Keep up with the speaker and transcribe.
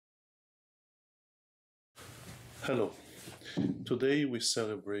Hello. Today we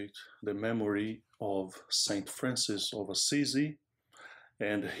celebrate the memory of Saint Francis of Assisi,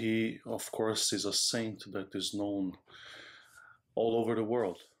 and he, of course, is a saint that is known all over the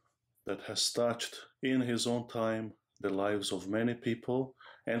world, that has touched in his own time the lives of many people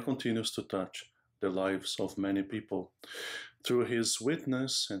and continues to touch the lives of many people through his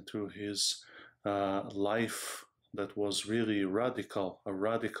witness and through his life that was really radical, a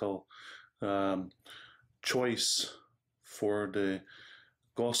radical choice for the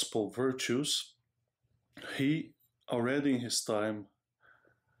gospel virtues. He already in his time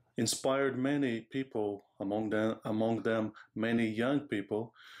inspired many people, among them many young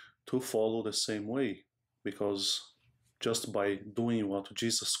people, to follow the same way, because just by doing what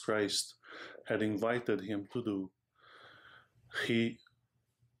Jesus Christ had invited him to do, he,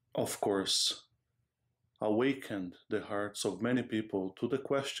 of course, awakened the hearts of many people to the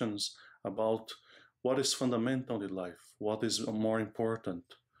questions about what is fundamental in life, what is more important,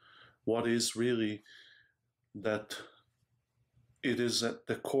 what is really that it is at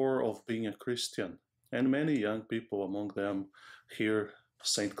the core of being a Christian. And many young people, among them here,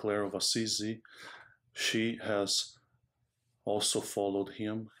 Saint Clare of Assisi, she has also followed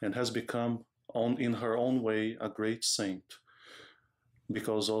him and has become, in her own way, a great saint,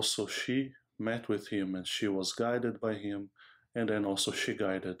 because also she met with him and she was guided by him, and then also she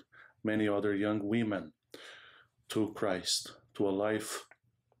guided many other young women to Christ, to a life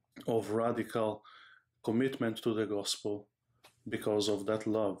of radical commitment to the gospel, because of that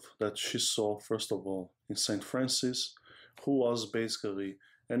love that she saw, first of all, in Saint Francis, who was basically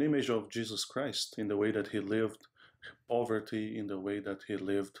an image of Jesus Christ in the way that he lived poverty, in the way that he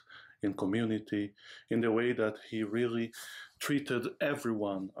lived in community, in the way that he really treated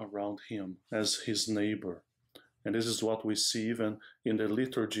everyone around him as his neighbor. And this is what we see even in the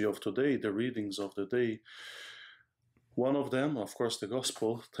liturgy of today, the readings of the day. One of them, of course, the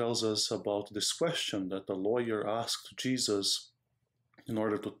Gospel, tells us about this question that a lawyer asked Jesus in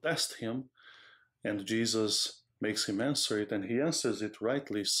order to test him, and Jesus makes him answer it, and he answers it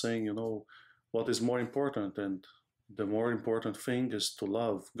rightly, saying, what is more important? And the more important thing is to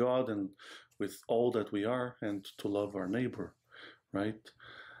love God and with all that we are, and to love our neighbor, right?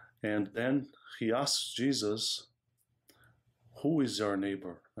 And then he asks Jesus, who is our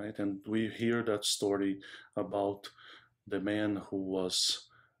neighbor, right? And we hear that story about the man who was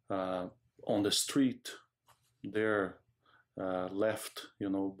on the street there, left,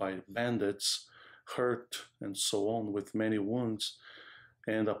 by bandits, hurt and so on, with many wounds.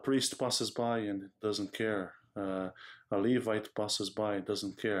 And a priest passes by and doesn't care. A Levite passes by,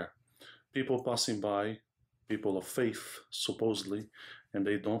 doesn't care. People passing by, people of faith, supposedly, and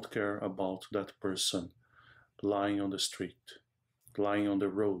they don't care about that person lying on the street, lying on the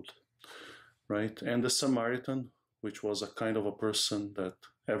road, right? And the Samaritan, which was a kind of a person that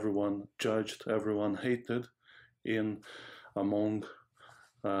everyone judged, everyone hated among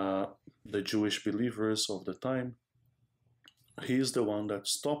the Jewish believers of the time, he is the one that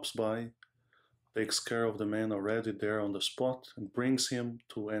stops by, takes care of the man already there on the spot, and brings him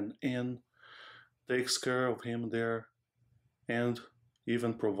to an inn, takes care of him there, and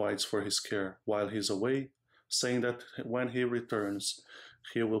even provides for his care while he's away, saying that when he returns,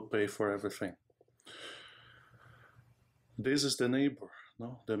 he will pay for everything. This is the neighbor,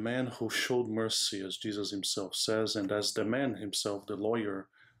 no? The man who showed mercy, as Jesus himself says, and as the man himself, the lawyer,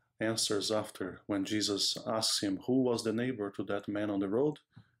 answers after when Jesus asks him who was the neighbor to that man on the road,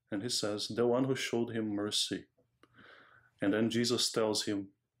 and he says, the one who showed him mercy. And then Jesus tells him,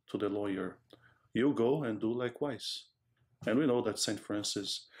 to the lawyer, you go and do likewise. And we know that Saint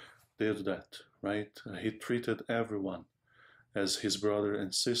Francis did that, right? He treated everyone as his brother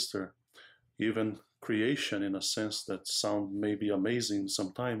and sister, even creation, in a sense that sound maybe amazing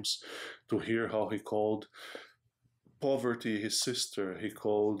sometimes, to hear how he called poverty his sister, he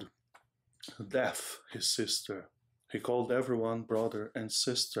called death his sister, he called everyone brother and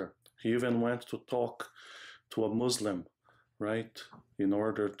sister. He even went to talk to a Muslim, right, in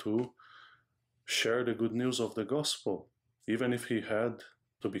order to share the good news of the gospel, even if he had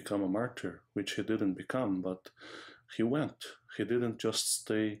to become a martyr, which he didn't become, but he went. He didn't just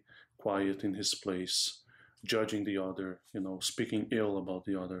stay quiet in his place, judging the other, speaking ill about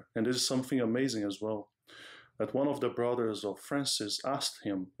the other. And this is something amazing as well, that one of the brothers of Francis asked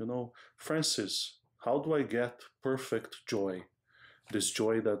him, Francis, how do I get perfect joy? This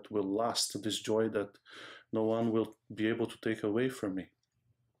joy that will last, this joy that no one will be able to take away from me.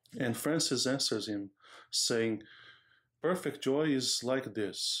 And Francis answers him saying, perfect joy is like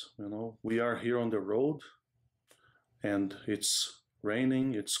this, we are here on the road and it's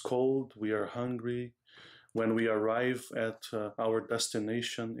raining, it's cold, we are hungry, When we arrive at our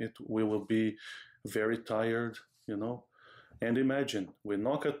destination, we will be very tired, you know. And imagine, we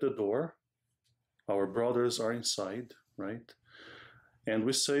knock at the door, our brothers are inside, right? And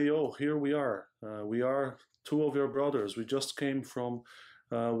we say, oh, here we are. We are two of your brothers. We just came from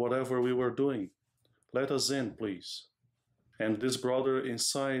whatever we were doing. Let us in, please. And this brother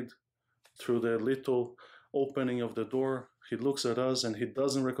inside, through the little opening of the door, he looks at us and he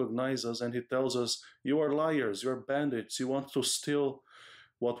doesn't recognize us, and he tells us, you are liars, you're bandits, you want to steal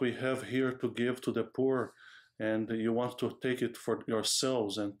what we have here to give to the poor, and you want to take it for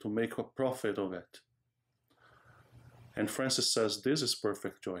yourselves and to make a profit of it. And Francis says this is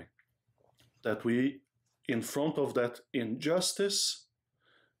perfect joy, that we, in front of that injustice,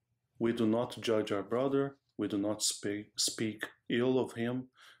 we do not judge our brother, we do not speak ill of him,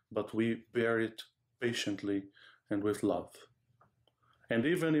 but we bear it patiently and with love. And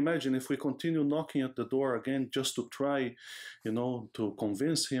even imagine if we continue knocking at the door again just to try, to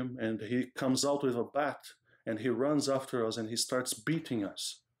convince him, and he comes out with a bat and he runs after us and he starts beating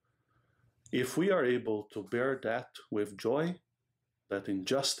us. If we are able to bear that with joy, that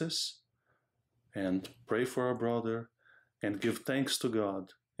injustice, and pray for our brother and give thanks to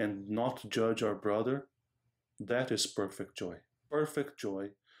God and not judge our brother, that is perfect joy. Perfect joy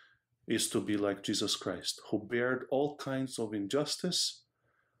is to be like Jesus Christ, who bared all kinds of injustice,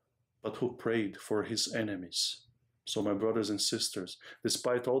 but who prayed for his enemies. So my brothers and sisters,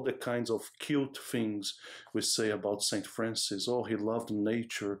 despite all the kinds of cute things we say about St. Francis, oh, he loved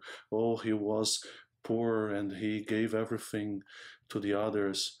nature, oh, he was poor and he gave everything to the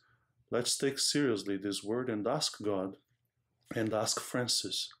others, let's take seriously this word and ask God and ask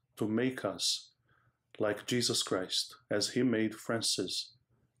Francis to make us like Jesus Christ, as he made Francis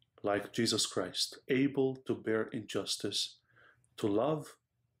like Jesus Christ, able to bear injustice, to love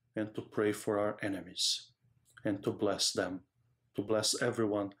and to pray for our enemies, and to bless them, to bless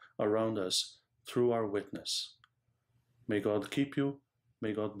everyone around us through our witness. May God keep you,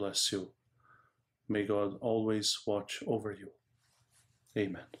 may God bless you, may God always watch over you.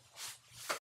 Amen.